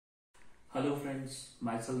Hello friends,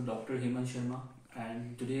 myself Dr. Hemant Sharma,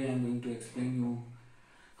 and today I am going to explain you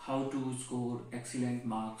how to score excellent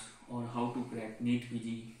marks or how to crack Neet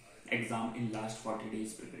PG exam in last 40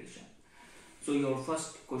 days preparation. So your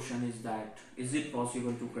first question is that is it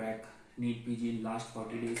possible to crack Neet PG in last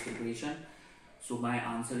 40 days preparation? So my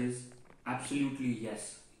answer is absolutely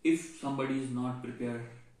yes. If somebody is not prepared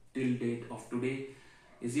till date of today,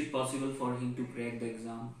 is it possible for him to crack the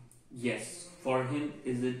exam? Yes, for him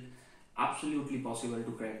is it absolutely possible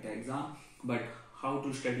to crack the exam, but how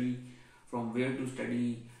to study, from where to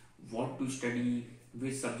study, what to study,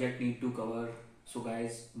 which subject need to cover. So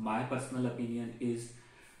guys, my personal opinion is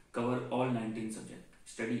cover all 19 subjects,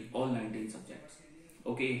 study all 19 subjects.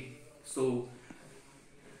 Okay, so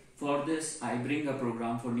for this I bring a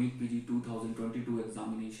program for NEET PG 2022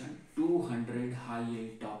 examination, 200 high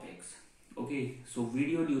yield topics. Okay, so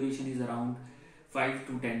video duration is around 5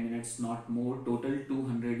 to 10 minutes, not more. Total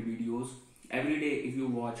 200 videos. Every day if you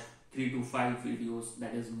watch 3 to 5 videos,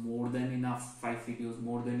 that is more than enough. 5 videos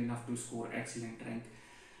more than enough to score excellent rank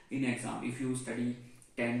in exam. If you study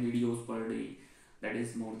 10 videos per day, that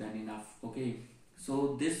is more than enough. Okay,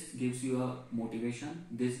 so this gives you a motivation,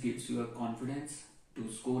 this gives you a confidence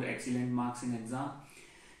to score excellent marks in exam.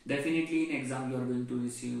 Definitely in exam you are going to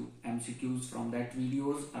receive MCQs from that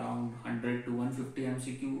videos, around 100 to 150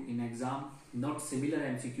 MCQ in exam. Not similar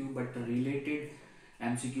MCQ but related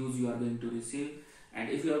MCQs you are going to receive. And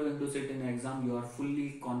if you are going to sit in exam, you are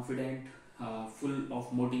fully confident, full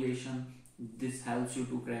of motivation. This helps you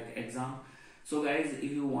to crack exam. So guys,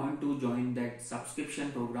 if you want to join that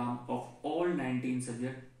subscription program of all 19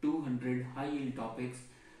 subjects, 200 high yield topics,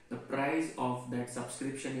 the price of that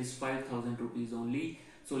subscription is 5,000 rupees only.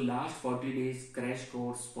 So last 40 days crash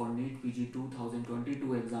course for NEET PG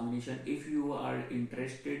 2022 examination. If you are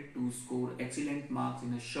interested to score excellent marks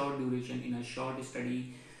in a short duration, in a short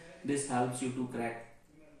study, this helps you to crack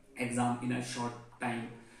exam in a short time.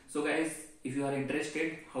 So guys, if you are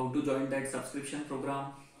interested how to join that subscription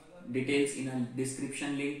program, details in a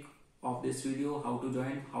description link of this video, how to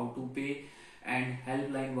join, how to pay, and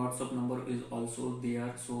helpline WhatsApp number is also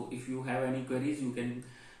there. So if you have any queries, you can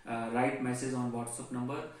write message on WhatsApp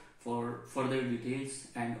number for further details.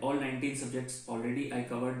 And all 19 subjects already I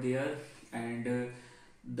covered there, and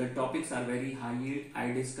the topics are very high yield.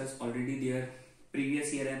 I discussed already their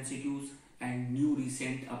previous year MCQs and new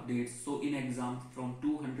recent updates. So in exam, from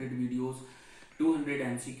 200 videos, 200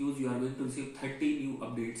 MCQs, you are going to receive 30 new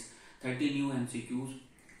updates, 30 new MCQs,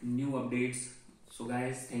 new updates. So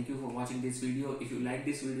guys, thank you for watching this video. If you like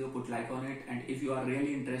this video, put like on it, and if you are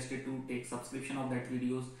really interested to take subscription of that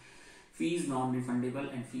videos, fees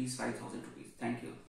non-refundable and fees 5,000 rupees. Thank you.